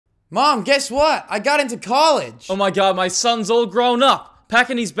Mom, guess what? I got into college. Oh my god, my son's all grown up,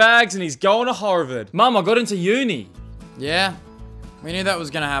 packing his bags and he's going to Harvard. Mum, I got into uni. Yeah? We knew that was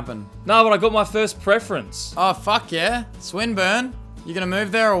gonna happen. No, but I got my first preference. Oh, fuck yeah. Swinburne? You gonna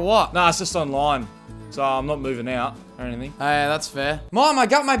move there or what? Nah, it's just online. So I'm not moving out or anything. Oh, yeah, that's fair. Mom, I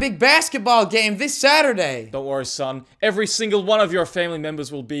got my big basketball game this Saturday. Don't worry, son. Every single one of your family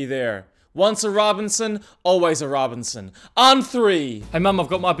members will be there. Once a Robinson, always a Robinson. On 3. Hey, Mum, I've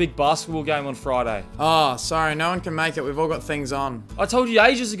got my big basketball game on Friday. Oh, sorry, no one can make it. We've all got things on. I told you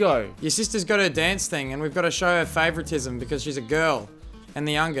ages ago. Your sister's got her dance thing, and we've got to show her favoritism because she's a girl and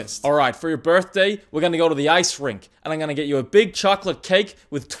the youngest. Alright, for your birthday, we're gonna go to the ice rink, and I'm gonna get you a big chocolate cake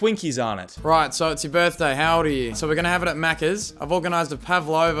with Twinkies on it. Right, so it's your birthday. How old are you? So we're gonna have it at Macca's. I've organised a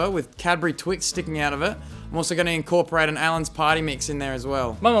pavlova with Cadbury Twix sticking out of it. I'm also gonna incorporate an Allen's Party Mix in there as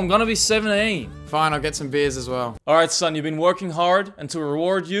well. Mum, I'm gonna be 17. Fine, I'll get some beers as well. Alright, son, you've been working hard, and to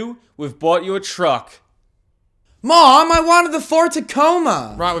reward you, we've bought you a truck. Mom, I wanted the Ford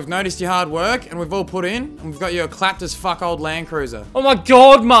Tacoma. Right, we've noticed your hard work, and we've all put in, and we've got you a clapped as fuck old Land Cruiser. Oh my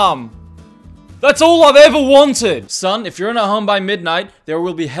god, Mum! That's all I've ever wanted! Son, if you're not home by midnight, there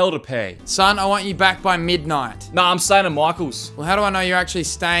will be hell to pay. Son, I want you back by midnight. Nah, I'm staying at Michael's. Well, how do I know you're actually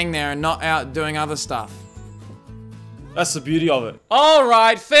staying there and not out doing other stuff? That's the beauty of it.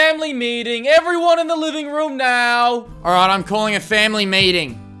 Alright, family meeting. Everyone in the living room now. Alright, I'm calling a family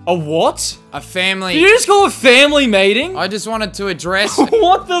meeting. A what? A family... Did you just call a family meeting? I just wanted to address...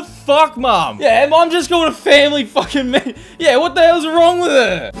 What the fuck, Mum? Yeah, Mum just called a family fucking meeting. Yeah, what the hell's wrong with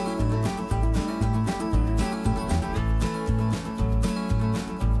her?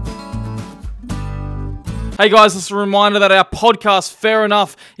 Hey guys, just a reminder that our podcast, Fair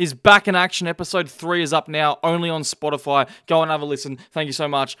Enough, is back in action. Episode 3 is up now, only on Spotify. Go and have a listen. Thank you so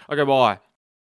much. Okay, bye.